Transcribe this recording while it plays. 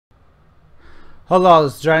Hello,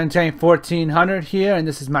 this is Dragon Tank 1400 here, and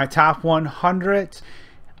this is my top 100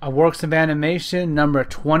 works of animation number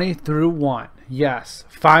 20 through 1. Yes,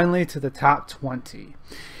 finally to the top 20.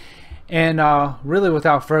 And really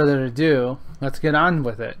without further ado, let's get on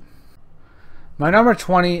with it. My number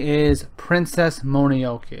 20 is Princess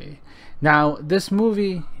Mononoke. Now, this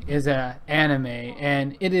movie is an anime,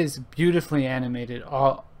 and it is beautifully animated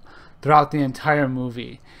all throughout the entire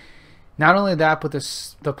movie. Not only that, but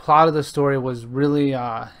the plot of the story was really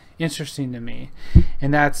interesting to me,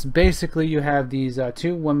 and that's basically you have these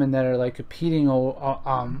two women that are like competing,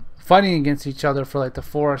 fighting against each other for like the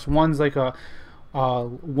forest. One's like a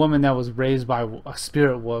woman that was raised by a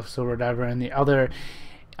spirit wolf or whatever, and the other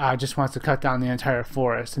just wants to cut down the entire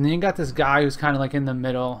forest. And then you got this guy who's kind of like in the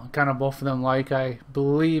middle, kind of both of them like, I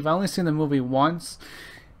believe. I only seen the movie once,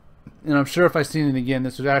 and I'm sure if I seen it again,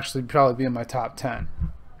 this would actually probably be in my top 10.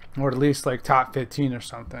 Or at least like top 15 or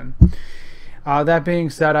something. That being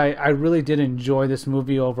said, I really did enjoy this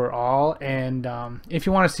movie overall, and if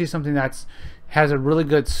you want to see something that's has a really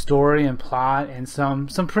good story and plot and some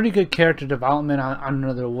pretty good character development on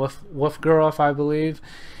another wolf girl, if I believe,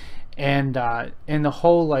 and the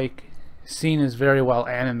whole like scene is very well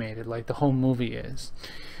animated, like the whole movie is.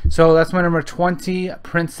 So that's my number 20,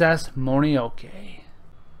 Princess Mononoke.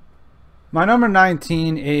 My number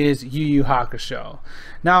 19 is Yu Yu Hakusho.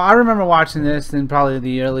 Now, I remember watching this in probably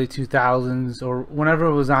the early 2000s or whenever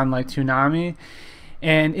it was on like Toonami,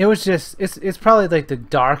 and it was just it's probably like the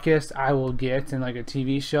darkest I will get in like a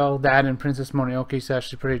TV show. That and Princess Mononoke is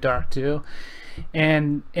actually pretty dark too,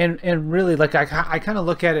 and really like I kind of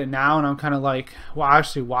look at it now and I'm kind of like, well, I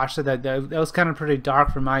actually watched it. That was kind of pretty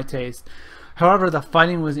dark for my taste. However, the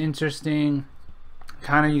fighting was interesting.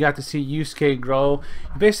 Kind of, you got to see Yusuke grow.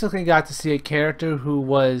 You basically got to see a character who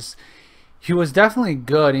was definitely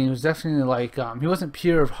good, and he was definitely like he wasn't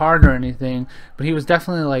pure of heart or anything, but he was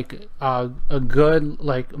definitely like a good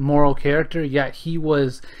like moral character. Yet he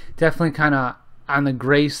was definitely kind of on the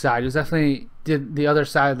gray side. He was definitely did the other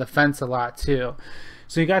side of the fence a lot too.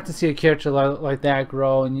 So you got to see a character like that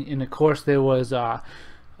grow, and of course there was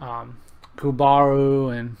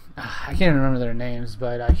Kubaru and I can't remember their names,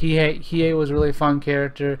 but Hiei was a really fun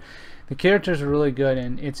character. The characters are really good,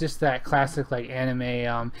 and it's just that classic like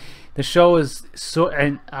anime. The show is sort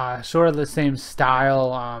of the same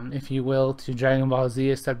style, if you will, to Dragon Ball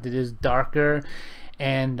Z, except it is darker,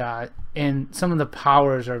 and some of the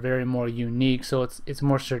powers are very more unique. So it's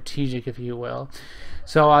more strategic, if you will.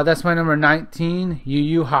 So that's my number 19, Yu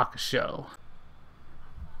Yu Hakusho.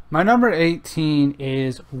 My number 18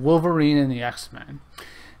 is Wolverine and the X-Men.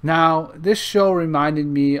 Now, this show reminded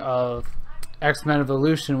me of X-Men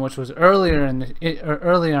Evolution, which was earlier on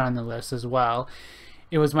the list as well.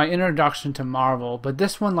 It was my introduction to Marvel, but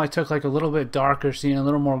this one like took like a little bit darker scene, a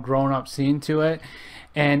little more grown-up scene to it,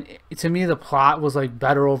 and to me the plot was like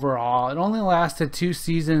better overall. It only lasted 2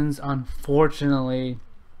 seasons, unfortunately.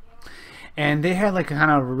 And they had like a kind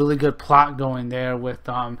of really good plot going there with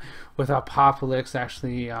Apocalypse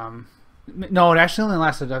actually. No, it actually only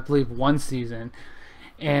lasted, I believe, 1 season,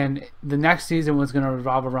 and the next season was going to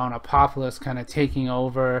revolve around Apocalypse kind of taking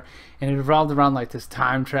over, and it revolved around like this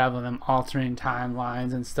time travel and them altering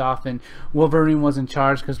timelines and stuff. And Wolverine was in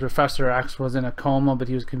charge because Professor X was in a coma, but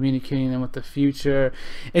he was communicating them with the future.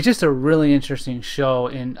 It's just a really interesting show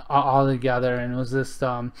in all together, and it was this.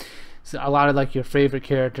 So a lot of like your favorite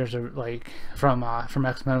characters are like from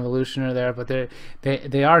X-Men Evolution are there, but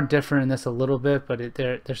they are different in this a little bit, but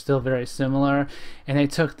they're still very similar. And they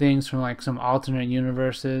took things from like some alternate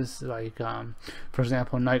universes, like for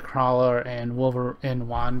example Nightcrawler and Wolverine and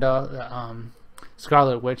Wanda,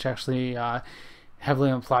 Scarlet Witch actually heavily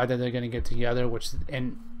implied that they're going to get together,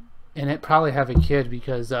 and it probably have a kid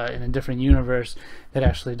because in a different universe that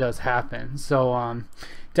actually does happen. So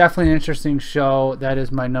definitely an interesting show. That is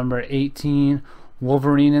my number 18,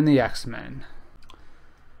 Wolverine and the X-Men.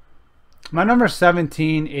 My number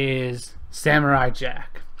 17 is Samurai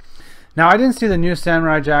Jack. Now, I didn't see the new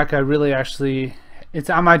Samurai Jack. It's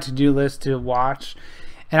on my to-do list to watch,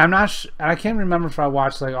 and I can't remember if I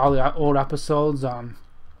watched like all the old episodes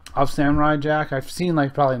of Samurai Jack. I've seen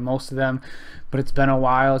like probably most of them, but it's been a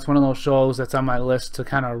while. It's one of those shows that's on my list to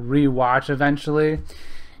kind of rewatch eventually,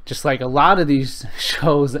 just like a lot of these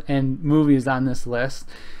shows and movies on this list.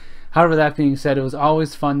 However, that being said, it was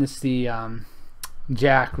always fun to see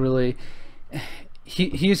Jack. Really,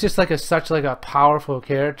 he's just like such a powerful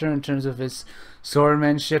character in terms of his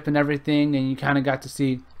swordmanship and everything, and you kind of got to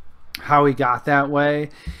see how he got that way.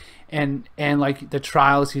 and like the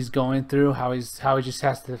trials he's going through, how he just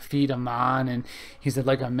has to defeat Amon, and he's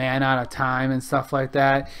like a man out of time and stuff like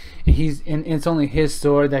that. And it's only his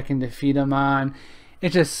sword that can defeat Amon.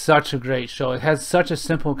 It's just such a great show. It has such a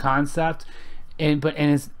simple concept, and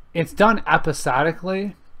it's done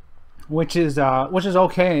episodically, which is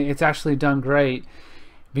okay. It's actually done great,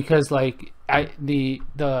 because like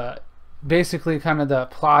basically kind of the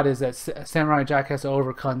plot is that Samurai Jack has to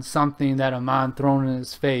overcome something that Amon thrown in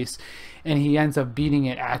his face, and he ends up beating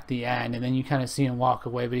it at the end, and then you kind of see him walk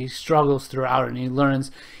away, but he struggles throughout, and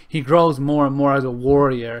he grows more and more as a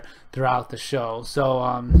warrior throughout the show.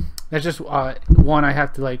 So that's just one I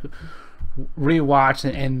have to like rewatch,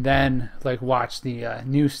 and then like watch the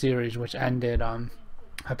new series, which ended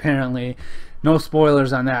apparently. No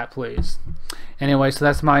spoilers on that, please. Anyway, so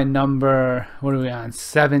that's my number, what are we on,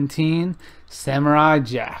 17, Samurai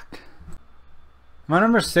Jack. My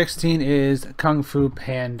number 16 is Kung Fu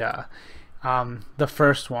Panda, the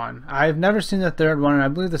first one. I've never seen the third one, and I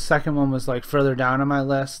believe the second one was like further down on my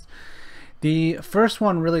list. The first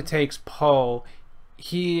one really takes Po.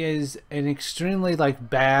 He is an extremely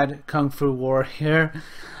like bad Kung Fu warrior.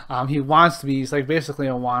 He wants to be, he's like basically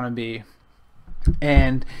a wannabe.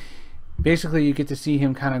 And basically you get to see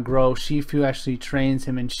him kind of grow. Shifu actually trains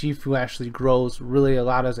him, and Shifu actually grows really a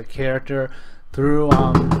lot as a character through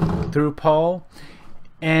Po,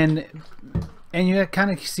 and you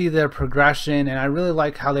kind of see their progression. And I really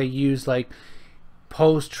like how they use like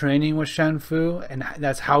Po's training with Shen Fu, and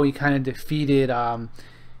that's how he kind of defeated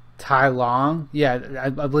Tai Long. Yeah, I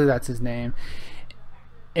believe that's his name.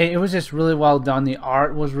 It was just really well done. The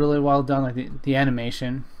art was really well done, like the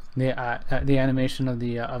animation. The animation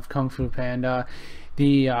of Kung Fu Panda,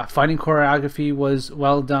 the fighting choreography was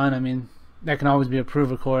well done. I mean, that can always be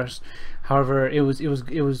improved, of course. However, it was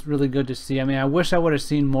really good to see. I mean, I wish I would have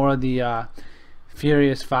seen more of the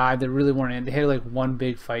Furious Five that really weren't in. They had like one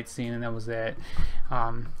big fight scene, and that was it.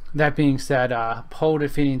 That being said, Po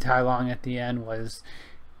defeating Tai Long at the end was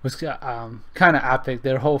kind of epic.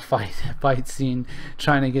 Their whole fight scene,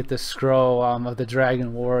 trying to get the scroll of the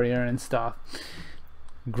Dragon Warrior and stuff.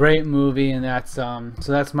 Great movie, and that's so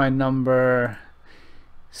that's my number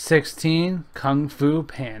 16, Kung Fu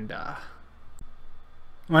Panda.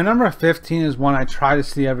 My number 15 is one I try to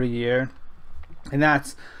see every year, and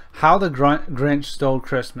that's How the Grinch Stole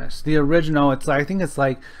Christmas. The original, I think it's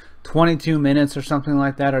like 22 minutes or something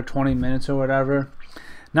like that, or 20 minutes or whatever.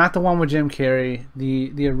 Not the one with Jim Carrey,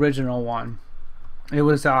 the original one. It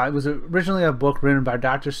was originally a book written by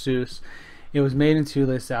Dr. Seuss. It was made into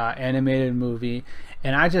this animated movie,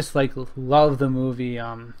 and I just like love the movie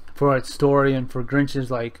for its story and for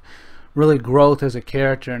Grinch's like really growth as a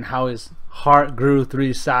character, and how his heart grew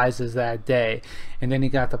 3 sizes that day, and then he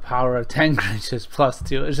got the power of 10 Grinches plus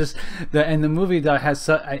 2. It's just the movie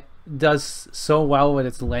does so well with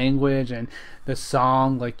its language and the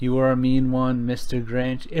song, like "You Are a Mean One, Mr.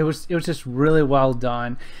 Grinch." It was just really well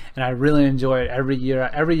done, and I really enjoy it every year.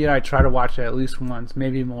 Every year I try to watch it at least once,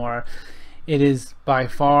 maybe more. It is by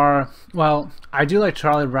far, well, I do like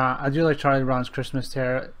Charlie Brown. I do like Charlie Brown's Christmas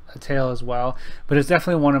Tale as well, but it's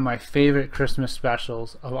definitely one of my favorite Christmas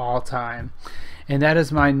specials of all time. And that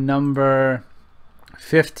is my number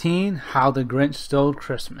 15, How the Grinch Stole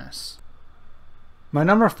Christmas. My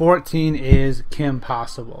number 14 is Kim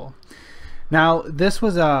Possible. Now, this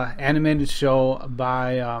was a animated show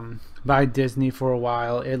by Disney for a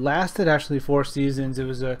while. It lasted actually 4 seasons.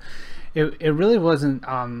 It really wasn't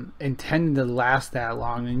intended to last that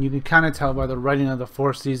long, and you can kind of tell by the writing of the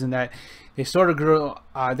 4th season that they sort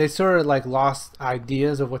of like lost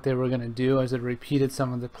ideas of what they were going to do, as it repeated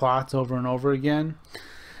some of the plots over and over again.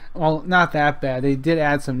 Well, not that bad. They did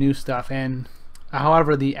add some new stuff, and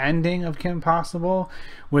however, the ending of Kim Possible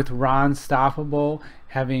with Ron Stoppable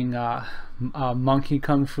having monkey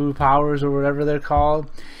kung fu powers, or whatever they're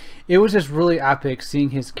called, it was just really epic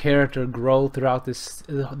seeing his character grow throughout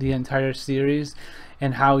the entire series,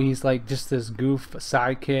 and how he's like just this goof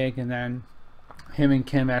sidekick, and then him and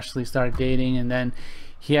Kim actually start dating, and then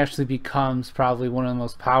he actually becomes probably one of the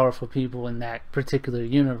most powerful people in that particular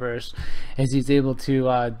universe, as he's able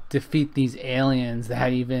to defeat these aliens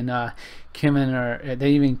that even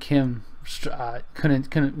Kim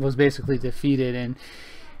couldn't was basically defeated. And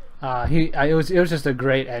it was just a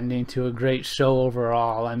great ending to a great show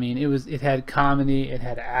overall. I mean, it had comedy, it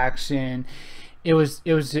had action, it was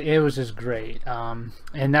just great.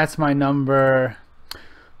 And that's my number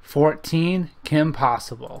 14, Kim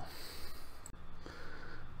Possible.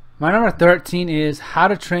 My number 13 is How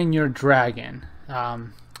to Train Your Dragon.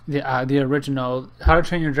 The original How to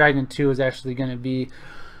Train Your Dragon 2 is actually going to be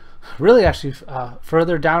really actually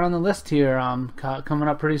further down on the list here, coming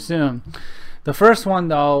up pretty soon. The first one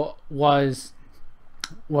though was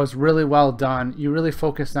really well done. You really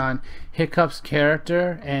focused on Hiccup's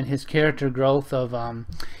character and his character growth of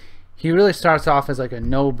he really starts off as like a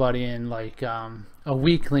nobody and like a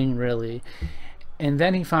weakling really, and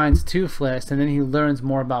then he finds Toothless, and then he learns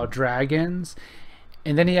more about dragons,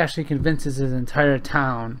 and then he actually convinces his entire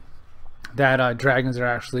town that dragons are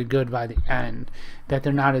actually good by the end, that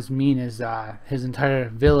they're not as mean as his entire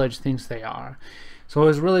village thinks they are. So it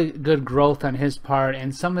was really good growth on his part,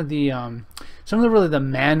 and some of the really the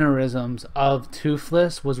mannerisms of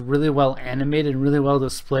Toothless was really well animated and really well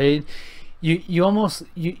displayed. You almost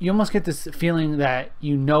get this feeling that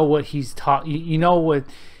you know what he's taught. You know what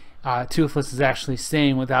Toothless is actually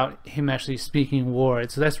saying without him actually speaking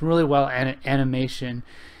words. So that's really well animation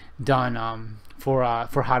done for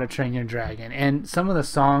How to Train Your Dragon, and some of the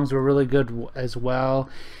songs were really good as well.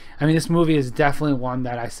 I mean, this movie is definitely one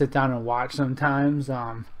that I sit down and watch sometimes.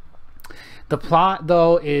 The plot,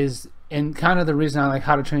 though, is, and kind of the reason I like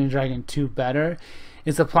How to Train Your Dragon 2 better,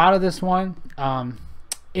 is the plot of this one.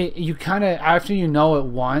 You kind of, after you know it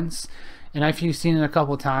once, and after you've seen it a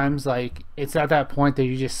couple times, like, it's at that point that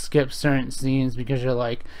you just skip certain scenes because you're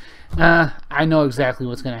like, I know exactly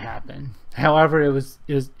what's going to happen. However,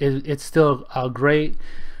 it's still an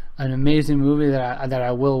amazing movie that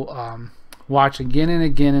I will watch again and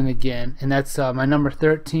again and again, and that's my number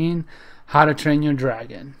 13, How to Train Your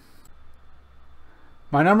Dragon.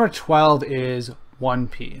 My number 12 is One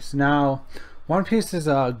Piece. Now, One Piece is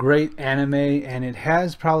a great anime, and it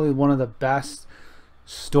has probably one of the best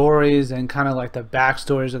stories and kind of like the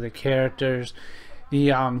backstories of the characters.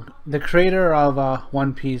 The creator of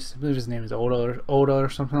One Piece, I believe his name is Oda or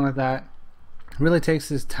something like that, really takes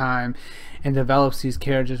his time and develops these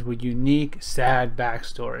characters with unique, sad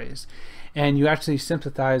backstories. And you actually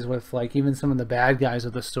sympathize with like even some of the bad guys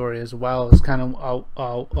of the story as well, as kind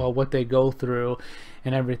of what they go through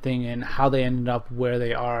and everything, and how they ended up where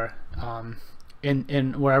they are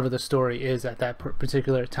in wherever the story is at that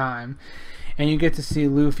particular time. And you get to see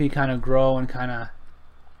Luffy kind of grow, and kind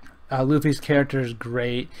of Luffy's character is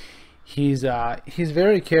great. He's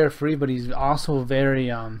very carefree, but he's also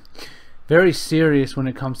very serious when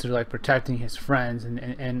it comes to like protecting his friends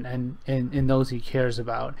and those he cares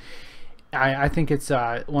about. I think it's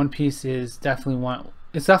One Piece is definitely one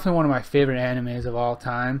of my favorite animes of all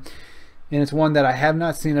time, and it's one that I have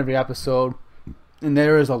not seen every episode, and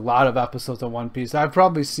there is a lot of episodes of One Piece. I've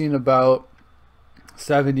probably seen about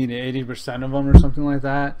 70 to 80% of them or something like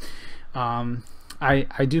that.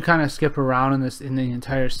 I do kind of skip around in the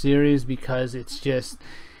entire series because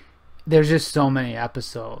there's just so many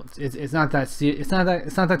episodes. It's not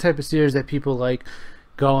that type of series that people like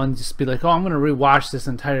go and just be like, oh, I'm gonna rewatch this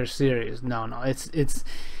entire series. No,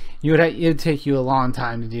 it'd take you a long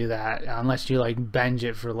time to do that unless you like binge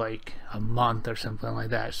it for like a month or something like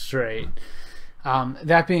that straight.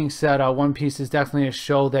 That being said, One Piece is definitely a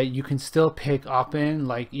show that you can still pick up in,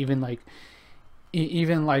 like even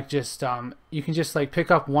just you can just like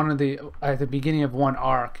pick up at the beginning of one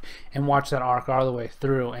arc and watch that arc all the way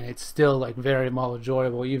through, and it's still like very well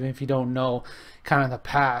enjoyable even if you don't know kind of the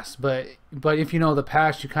past. But if you know the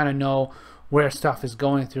past, you kind of know where stuff is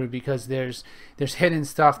going through, because there's hidden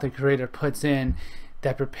stuff the creator puts in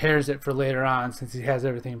that prepares it for later on, since he has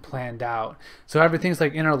everything planned out. So everything's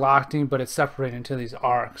like interlocking, but it's separated into these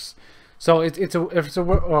arcs. So it's a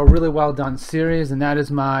really well done series, and that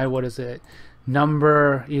is my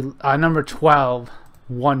number 12,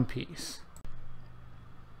 One Piece.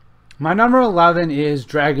 My number 11 is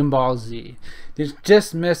Dragon Ball Z. It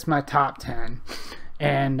just missed my top 10,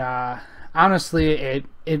 and honestly,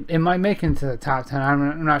 it might make it into the top 10.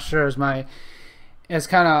 I'm not sure. It's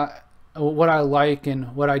kind of what I like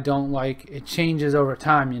and what I don't like. It changes over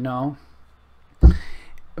time, you know.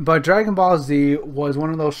 But Dragon Ball Z was one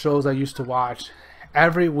of those shows I used to watch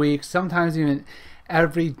every week, sometimes even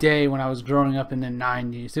every day when I was growing up in the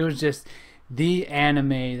 90s. It was just the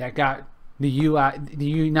anime that got the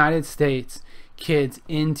United States kids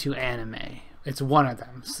into anime. It's one of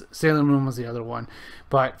them. Sailor Moon was the other one.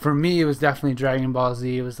 But for me, it was definitely Dragon Ball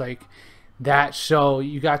Z. It was like that show.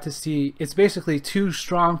 You got to see, it's basically two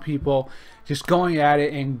strong people just going at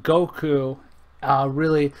it, and Goku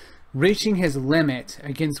really reaching his limit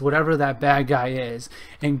against whatever that bad guy is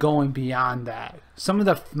and going beyond that. Some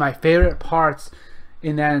of my favorite parts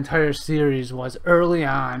in that entire series was early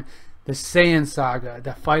on, the Saiyan saga,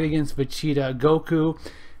 the fight against Vegeta, Goku,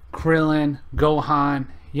 Krillin, Gohan,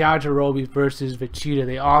 Yajirobe versus Vegeta.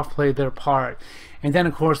 They all played their part. And then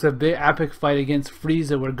of course the big epic fight against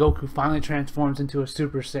Frieza, where Goku finally transforms into a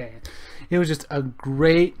Super Saiyan. It was just a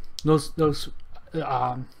great those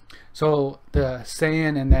so the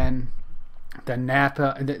Saiyan and then the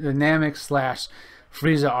Nappa, the Namek slash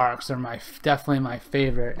Frieza arcs are definitely my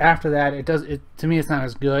favorite. After that, to me it's not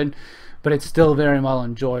as good, but it's still very well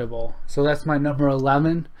enjoyable. So that's my number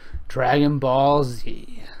 11, Dragon Ball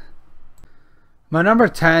Z. My number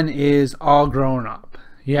 10 is All Grown Up.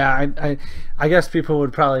 Yeah, I guess people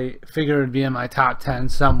would probably figure it would be in my top 10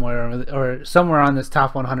 somewhere, or somewhere on this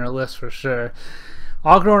top 100 list for sure.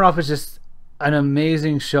 All Grown Up is just an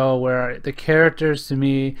amazing show where the characters, to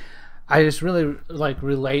me, I just really like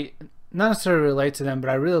not necessarily relate to them, but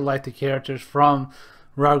I really like the characters from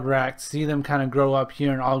Rugrats, see them kind of grow up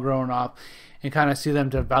here and All Grown Up, and kind of see them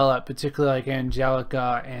develop, particularly like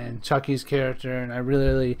Angelica and Chucky's character, and I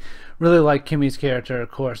really like Kimmy's character,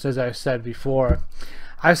 of course, as I've said before.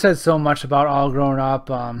 I've said so much about All Grown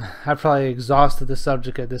Up. I've probably exhausted the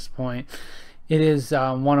subject at this point. It is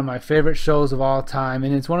one of my favorite shows of all time,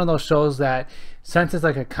 and it's one of those shows that, since it's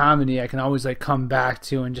like a comedy, I can always like come back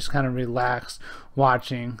to and just kind of relax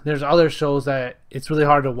watching. There's other shows that it's really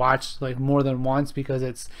hard to watch like more than once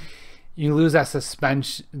because you lose that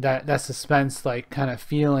suspense, that suspense like kind of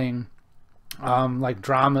feeling, like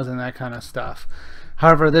dramas and that kind of stuff.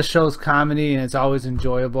 However, this show's comedy and it's always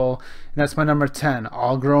enjoyable, and that's my number 10,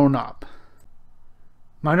 All Grown Up.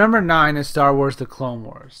 My number 9 is Star Wars: The Clone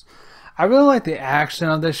Wars. I really like the action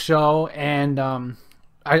of this show, and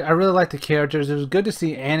I really like the characters. It was good to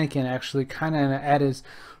see Anakin actually kind of at his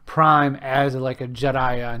prime as like a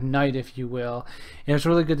Jedi Knight, if you will. And it's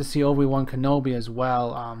really good to see Obi-Wan Kenobi as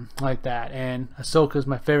well, like that. And Ahsoka is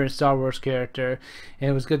my favorite Star Wars character,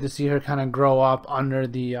 and it was good to see her kind of grow up under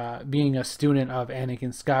the being a student of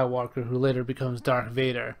Anakin Skywalker, who later becomes Darth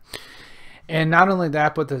Vader. And not only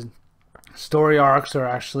that, but the story arcs are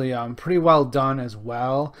actually pretty well done as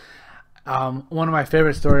well. One of my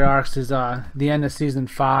favorite story arcs is the end of season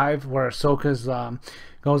 5, where Ahsoka's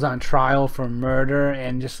goes on trial for murder,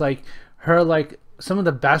 and just like her, like some of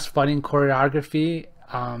the best fighting choreography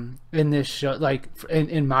in this show, like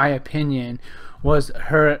in my opinion, was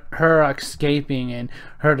her escaping and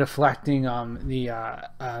her deflecting all the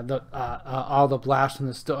blasts from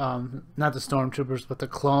the not the stormtroopers but the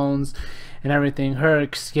clones and everything. Her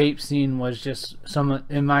escape scene was just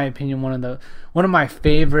in my opinion, one of my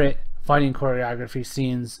favorite fighting choreography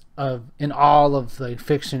scenes in all of the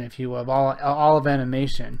fiction, if you will, all of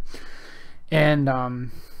animation. And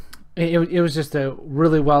it was just a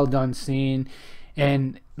really well done scene,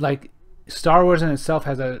 and like Star Wars in itself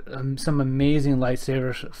has some amazing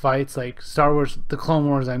lightsaber fights, like Star Wars: The Clone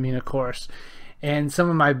Wars, I mean, of course. And some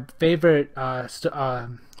of my favorite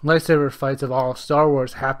lightsaber fights of all Star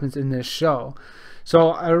Wars happens in this show. So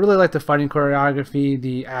I really like the fighting choreography,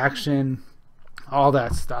 the action, all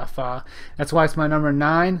that stuff. That's why it's my number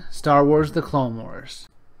 9, Star Wars: The Clone Wars.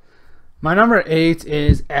 My number 8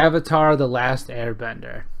 is Avatar: The Last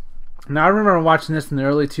Airbender. Now I remember watching this in the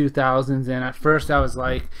early 2000s, and at first I was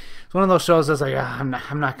like, it's one of those shows I was like,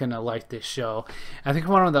 I'm not gonna like this show. I think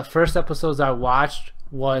one of the first episodes I watched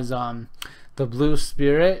was The Blue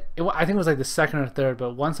Spirit. I think it was like the second or third,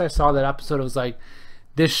 but once I saw that episode, it was like,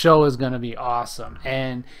 this show is gonna be awesome,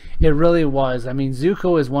 and it really was. I mean,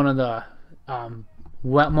 Zuko is one of the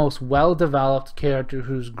most well-developed character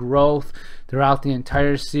whose growth throughout the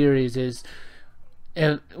entire series is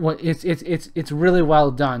it's really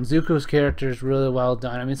well done. Zuko's character is really well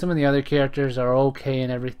done. I mean, some of the other characters are okay and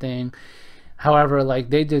everything. However, like,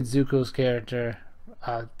 they did Zuko's character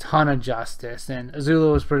a ton of justice, and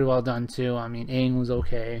Azula was pretty well done too. I mean, Aang was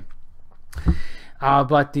okay.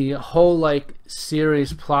 But the whole like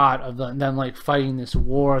series plot of them like fighting this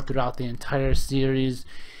war throughout the entire series,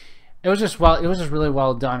 it was just really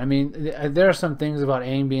well done. I mean, there are some things about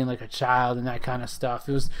Aang being like a child and that kind of stuff.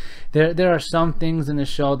 There are some things in the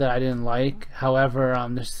show that I didn't like. However,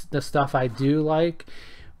 the stuff I do like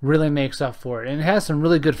really makes up for it, and it has some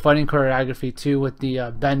really good fighting choreography too, with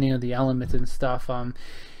the bending of the elements and stuff.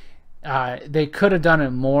 They could have done it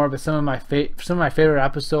more, but some of my favorite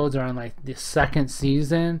episodes are in like the second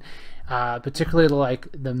season, particularly like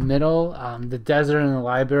the middle, the desert and the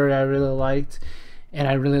library. I really liked. And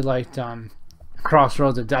I really liked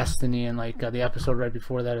Crossroads of Destiny, and like the episode right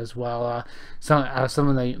before that as well. Some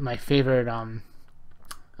of my favorite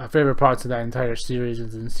favorite parts of that entire series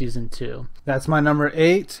is in season 2. That's my number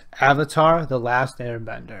 8, Avatar: The Last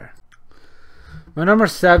Airbender. My number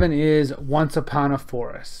 7 is Once Upon a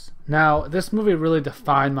Forest. Now, this movie really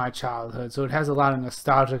defined my childhood, so it has a lot of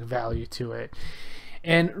nostalgic value to it.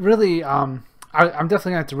 And really, I'm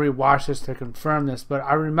definitely going to have to rewatch this to confirm this, but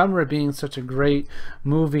I remember it being such a great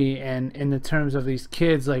movie, and in the terms of these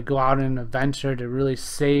kids like go out on an adventure to really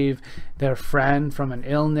save their friend from an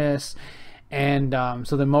illness, and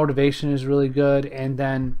so the motivation is really good, and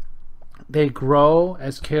then they grow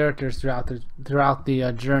as characters throughout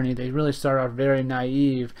the journey. They really start out very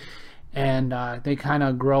naive, and they kind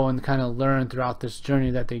of grow and kind of learn throughout this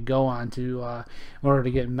journey that they go on to in order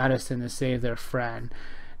to get medicine to save their friend.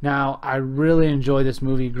 Now, I really enjoyed this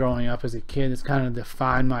movie growing up as a kid. It's kind of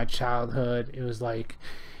defined my childhood. It was like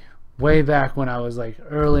way back when I was like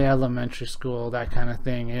early elementary school, that kind of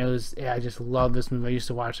thing. And I just love this movie. I used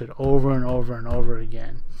to watch it over and over and over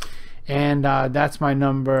again. And that's my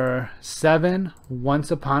number 7, Once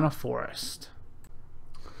Upon a Forest.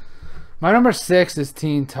 My number 6 is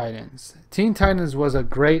Teen Titans. Teen Titans was a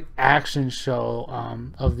great action show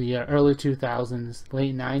of the early 2000s,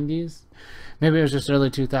 late 90s. Maybe it was just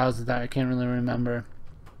early 2000s, that I can't really remember.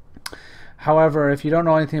 However, if you don't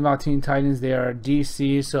know anything about Teen Titans, they are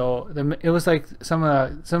DC. So it was like some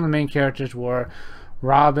of the main characters were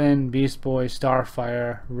Robin, Beast Boy,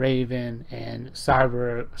 Starfire, Raven, and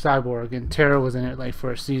Cyborg, and Terra was in it like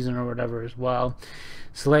for a season or whatever as well.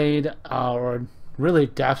 Slade, or really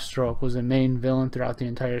Deathstroke, was the main villain throughout the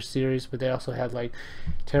entire series, but they also had like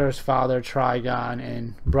Terra's father, Trigon,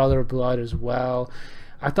 and Brother Blood as well.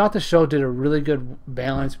 I thought the show did a really good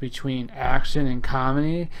balance between action and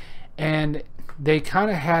comedy, and they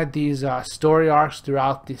kind of had these story arcs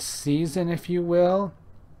throughout the season, if you will,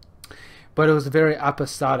 but it was a very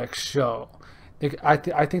episodic show. I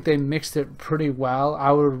think they mixed it pretty well.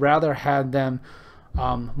 I would rather had them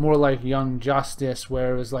more like Young Justice,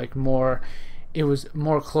 where it was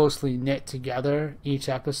more closely knit together each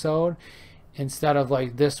episode, instead of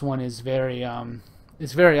like this one is very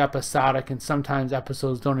it's very episodic, and sometimes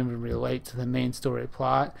episodes don't even relate to the main story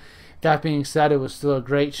plot. That being said, it was still a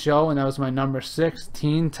great show, and that was my number 6,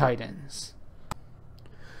 Teen Titans.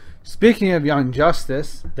 Speaking of Young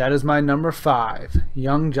Justice, that is my number 5,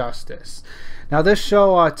 Young Justice. Now this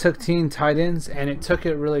show took Teen Titans, and it took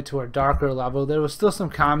it really to a darker level. There was still some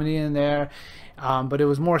comedy in there, but it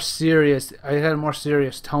was more serious. It had a more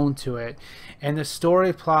serious tone to it, and the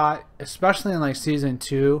story plot, especially in like season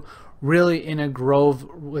 2, really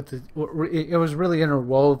interwove with it was really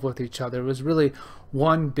interwove with each other. It was really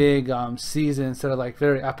one big season instead of like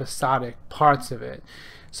very episodic parts of it.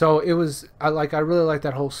 So it was I really like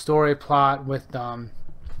that whole story plot with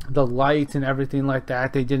the lights and everything like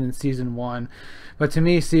that they did in season 1. But to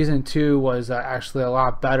me, season 2 was actually a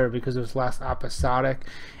lot better because it was less episodic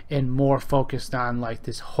and more focused on like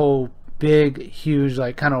this whole big, huge,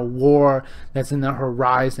 like kind of war that's in the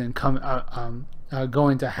horizon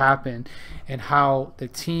going to happen, and how the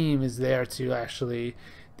team is there to actually,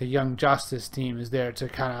 the Young Justice team is there to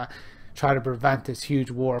kind of try to prevent this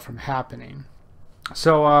huge war from happening.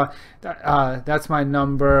 So that's my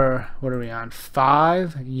number, what are we on,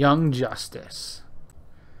 5, Young Justice.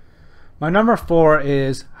 My number 4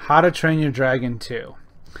 is How to Train Your Dragon 2.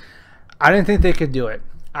 I didn't think they could do it.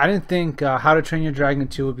 I didn't think How to Train Your Dragon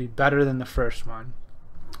 2 would be better than the first one,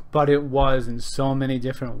 but it was in so many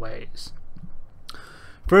different ways.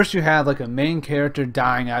 First, you had like a main character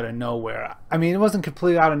dying out of nowhere. I mean, it wasn't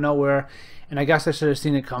completely out of nowhere, and I guess I should have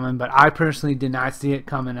seen it coming, but I personally did not see it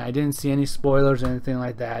coming. I didn't see any spoilers or anything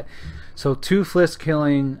like that. So Toothless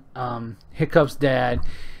killing Hiccup's dad,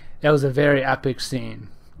 that was a very epic scene.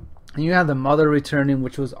 And you have the mother returning,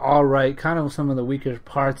 which was alright, kind of some of the weaker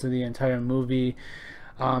parts of the entire movie.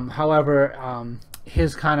 However,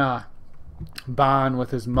 his kind of bond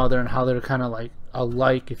with his mother and how they're kind of like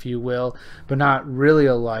alike, if you will, but not really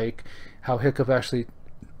alike. How Hiccup actually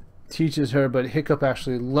teaches her, but Hiccup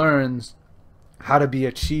actually learns how to be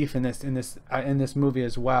a chief in this movie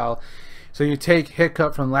as well. So you take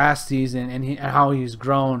Hiccup from last season and how he's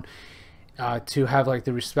grown to have like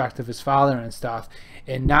the respect of his father and stuff,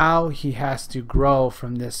 and now he has to grow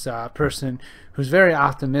from this person who's very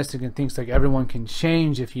optimistic and thinks like everyone can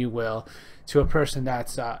change, if you will, to a person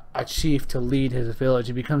that's a chief to lead his village.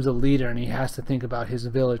 He becomes a leader, and he has to think about his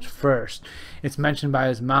village first. It's mentioned by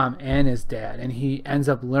his mom and his dad, and he ends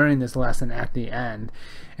up learning this lesson at the end.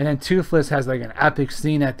 And then Toothless has like an epic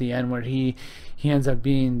scene at the end where he ends up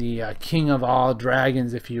being the king of all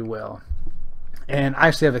dragons, if you will. And I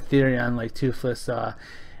actually have a theory on like Toothless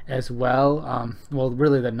as well. Well,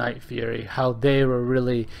 really the Night Fury, how they were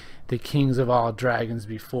really the kings of all dragons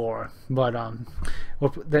before, but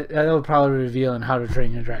that will probably reveal in How to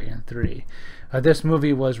Train Your Dragon 3. This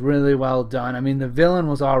movie was really well done. I mean, the villain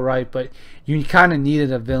was alright, but you kind of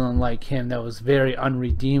needed a villain like him that was very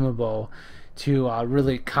unredeemable to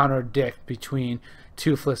really contradict between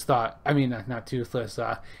Toothless thought, I mean, not Toothless,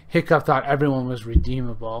 Hiccup thought everyone was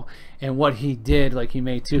redeemable, and what he did, like, he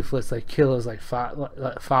made Toothless, like, kill his, like,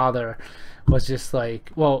 father, was just, like,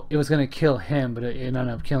 well, it was going to kill him, but it ended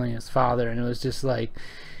up killing his father, and it was just, like,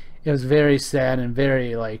 it was very sad and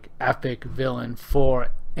very, like, epic villain for,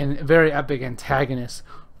 and very epic antagonist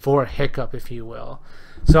for Hiccup, if you will.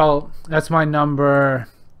 So, that's my number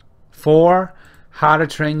 4, How to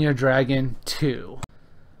Train Your Dragon 2.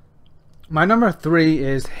 My number 3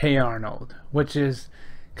 is Hey Arnold, which is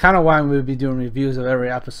kind of why I'm going to be doing reviews of every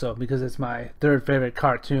episode, because it's my third favorite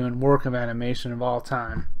cartoon work of animation of all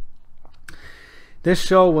time. This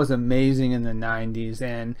show was amazing in the 90s,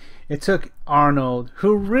 and it took Arnold,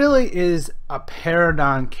 who really is a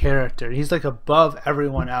paradigm character. He's like above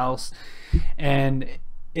everyone else, and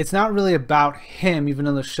it's not really about him, even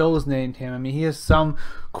though the show's named him. I mean, he has some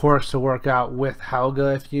quirks to work out with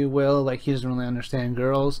Helga, if you will. Like, he doesn't really understand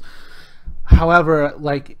girls. However,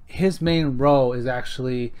 like, his main role is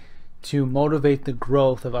actually to motivate the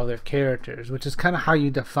growth of other characters, which is kind of how you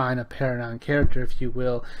define a paradigm character, if you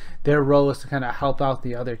will. Their role is to kind of help out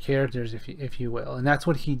the other characters, if you will, and that's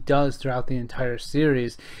what he does throughout the entire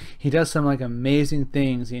series. He does some, like, amazing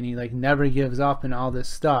things, and he, like, never gives up and all this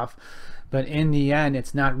stuff. But in the end,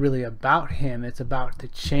 it's not really about him. It's about the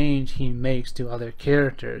change he makes to other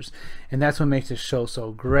characters. And that's what makes this show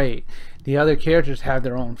so great. The other characters have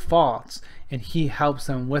their own faults, and he helps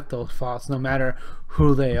them with those faults, no matter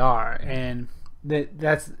who they are. And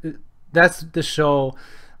that's the show,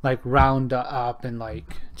 like, round up and,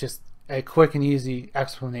 like, just a quick and easy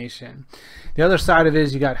explanation. The other side of it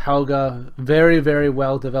is you got Helga, very, very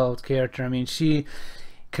well developed character. I mean, she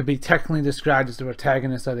could be technically described as the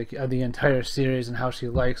protagonist of the entire series, and how she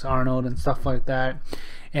likes Arnold and stuff like that.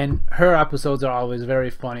 And her episodes are always very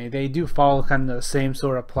funny. They do follow kind of the same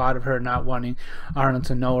sort of plot of her not wanting Arnold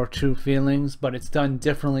to know her true feelings, but it's done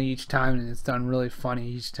differently each time, and it's done really funny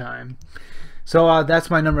each time. So that's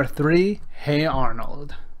my number 3, Hey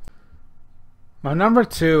Arnold. My number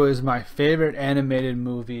 2 is my favorite animated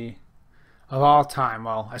movie of all time.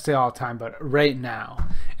 Well, I say all time, but right now,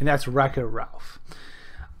 and that's Wreck-It Ralph.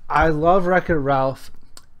 I love Wreck-It Ralph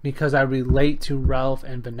because I relate to Ralph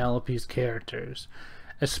and Vanellope's characters,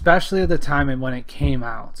 especially at the time when it came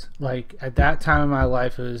out. Like, at that time in my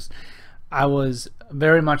life, I was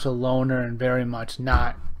very much a loner and very much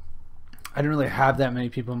not, I didn't really have that many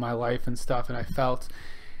people in my life and stuff, and I felt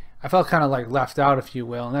kind of like left out, if you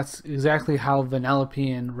will. And that's exactly how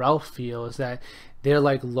Vanellope and Ralph feel, is that they're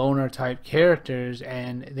like loner type characters,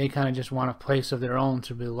 and they kind of just want a place of their own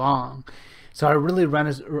to belong. So I really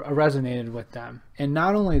resonated with them. And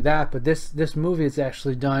not only that, but this movie is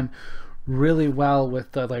actually done really well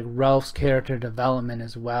with like Ralph's character development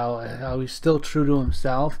as well. How he's still true to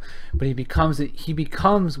himself, but he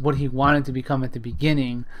becomes what he wanted to become at the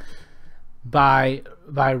beginning by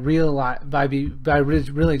really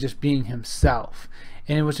just being himself.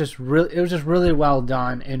 And it was just really well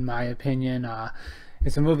done, in my opinion.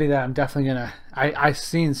 It's a movie that I'm definitely gonna. I've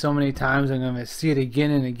seen so many times. I'm gonna see it again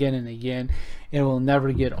and again and again. It will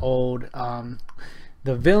never get old.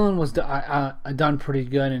 The villain was done pretty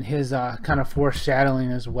good, and his kind of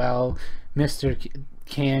foreshadowing as well. Mr.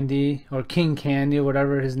 Candy, or King Candy, or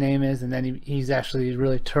whatever his name is, and then he's actually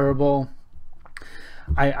really terrible.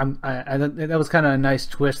 That was kind of a nice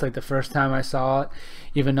twist, like the first time I saw it,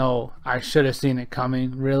 even though I should have seen it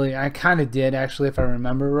coming. Really, I kind of did, actually, if I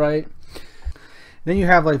remember right. Then you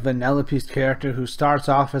have like Vanellope's character, who starts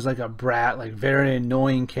off as like a brat, like very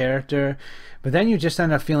annoying character, but then you just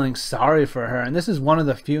end up feeling sorry for her. And this is one of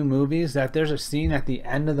the few movies that there's a scene at the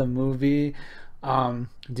end of the movie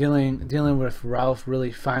dealing with Ralph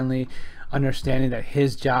really finally understanding that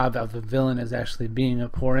his job of a villain is actually being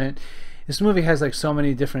important. This movie has like so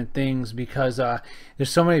many different things, because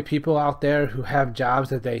there's so many people out there who have jobs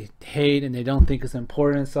that they hate and they don't think is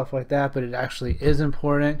important and stuff like that, but it actually is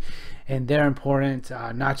important, and they're important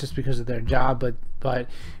not just because of their job, but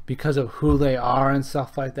because of who they are and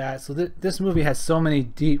stuff like that. So this movie has so many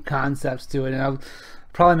deep concepts to it, and I'll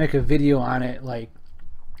probably make a video on it, like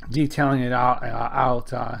detailing it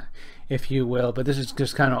out if you will, but this is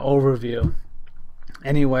just kind of overview.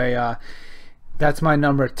 Anyway, that's my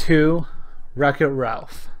number 2, Wreck-It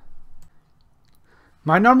Ralph.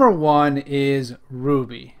 My number 1 is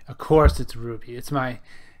Ruby. Of course it's Ruby. It's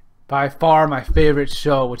by far my favorite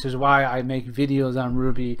show, which is why I make videos on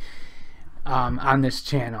Ruby on this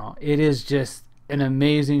channel. It is just an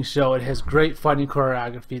amazing show. It has great fighting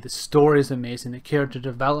choreography. The story is amazing. The character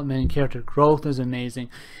development and character growth is amazing.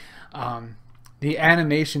 The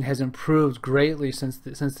animation has improved greatly since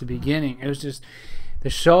the beginning. It was just the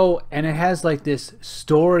show, and it has like this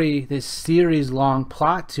story, this series long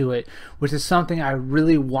plot to it, which is something I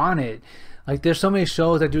really wanted. Like there's so many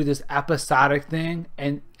shows that do this episodic thing,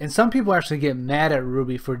 and some people actually get mad at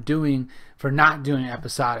RWBY for not doing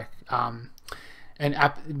episodic,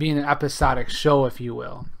 being an episodic show, if you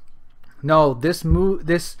will. No, this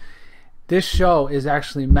show is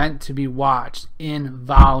actually meant to be watched in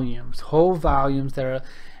volumes, whole volumes that are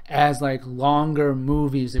as like longer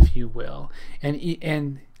movies, if you will.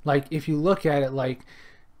 And like if you look at it, like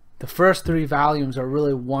the first 3 volumes are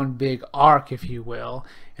really one big arc, if you will,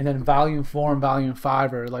 and then volume 4 and volume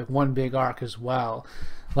 5 are like one big arc as well.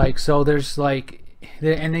 Like, so there's like,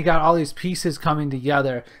 and they got all these pieces coming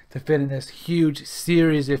together to fit in this huge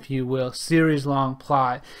series, if you will, series long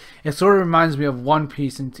plot. It sort of reminds me of One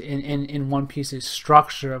Piece in One Piece's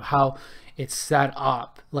structure of how it's set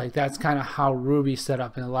up. Like that's kind of how RWBY's set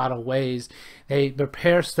up in a lot of ways. They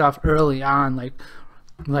prepare stuff early on, like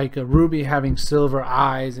RWBY having silver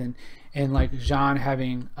eyes, and like Jean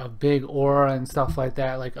having a big aura and stuff like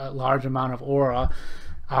that, like a large amount of aura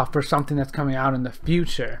for something that's coming out in the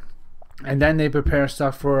future. And then they prepare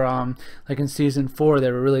stuff for like in season 4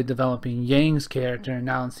 they were really developing Yang's character, and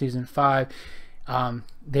now in season 5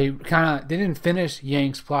 they didn't finish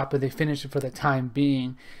Yang's plot, but they finished it for the time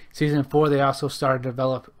being. Season 4 they also started to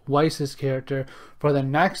develop Weiss's character for the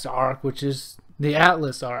next arc, which is the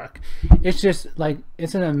Atlas arc. It's just like,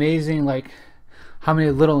 it's an amazing, like how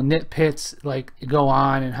many little nitpicks like go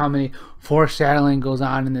on, and how many foreshadowing goes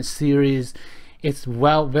on in this series. It's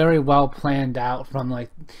very well planned out from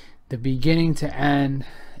like the beginning to end.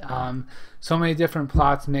 So many different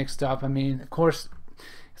plots mixed up. I mean, of course,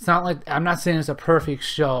 it's not like, I'm not saying it's a perfect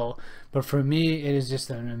show, but for me it is just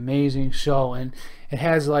an amazing show. And it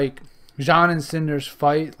has like Jean and Cinder's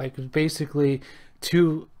fight, like basically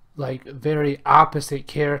 2 like very opposite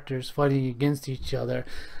characters fighting against each other.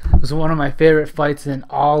 It was one of my favorite fights in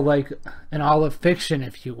all of fiction,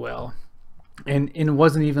 if you will. And it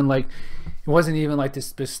wasn't even like this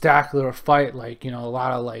spectacular fight, like, you know, a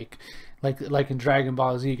lot of like in Dragon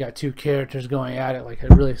Ball Z, you got 2 characters going at it like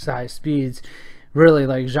at really high speeds. Really,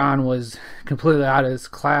 like Jean was completely out of his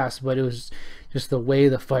class, but it was just the way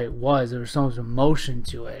the fight was. There was so much emotion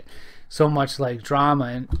to it, so much like drama,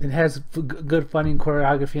 and it has good fighting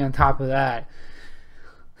choreography on top of that.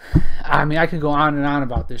 I mean, I could go on and on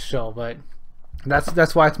about this show, but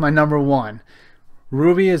that's why it's my number 1.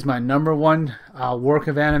 RWBY is my number 1 work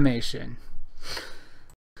of animation.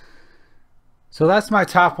 So that's my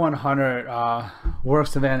top 100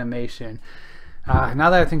 works of animation. Now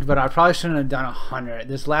that I think about it, I probably shouldn't have done 100.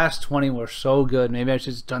 This last 20 were so good. Maybe I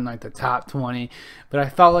should have done like the top 20. But I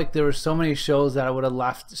felt like there were so many shows that I would have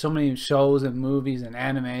left, so many shows and movies and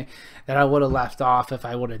anime that I would have left off if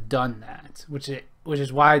I would have done that. Which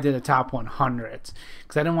is why I did the top 100.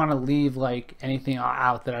 Because I didn't want to leave like anything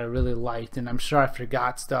out that I really liked. And I'm sure I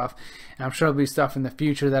forgot stuff. And I'm sure there'll be stuff in the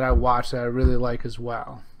future that I watch that I really like as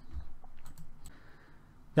well.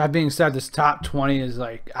 That being said, this top 20 is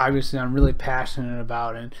like, obviously I'm really passionate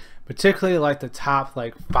about, and particularly like the top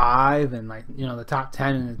like 5 and like, you know, the top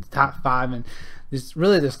 10 and the top 5, and this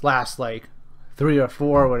last like 3 or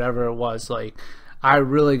 4 or whatever it was, like I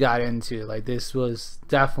really got into. Like these are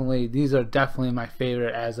definitely my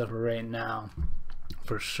favorite as of right now,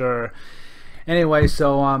 for sure. Anyway,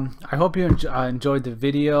 so I hope you enjoyed the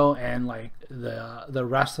video and like the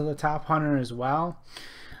rest of the top 100 as well.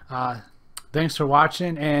 Thanks for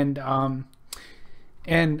watching, and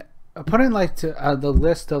put in like the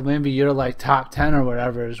list of maybe your like top 10 or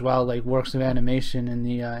whatever as well, like works of animation in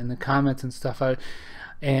the comments and stuff. I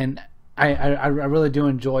really do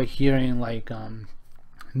enjoy hearing like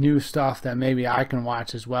new stuff that maybe I can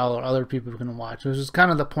watch as well, or other people can watch, which is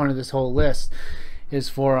kind of the point of this whole list, is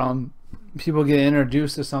for people get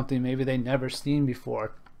introduced to something maybe they never seen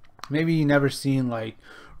before. Maybe you never seen like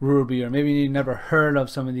RWBY, or maybe you never heard of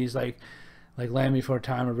some of these like Land Before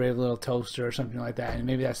Time or Brave Little Toaster or something like that, and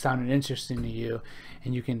maybe that sounded interesting to you,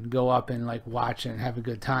 and you can go up and like watch it and have a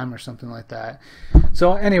good time or something like that.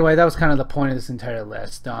 So anyway, that was kind of the point of this entire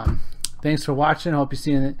list. Thanks for watching. Hope you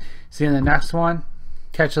see you in the next one.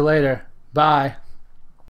 Catch you later. Bye.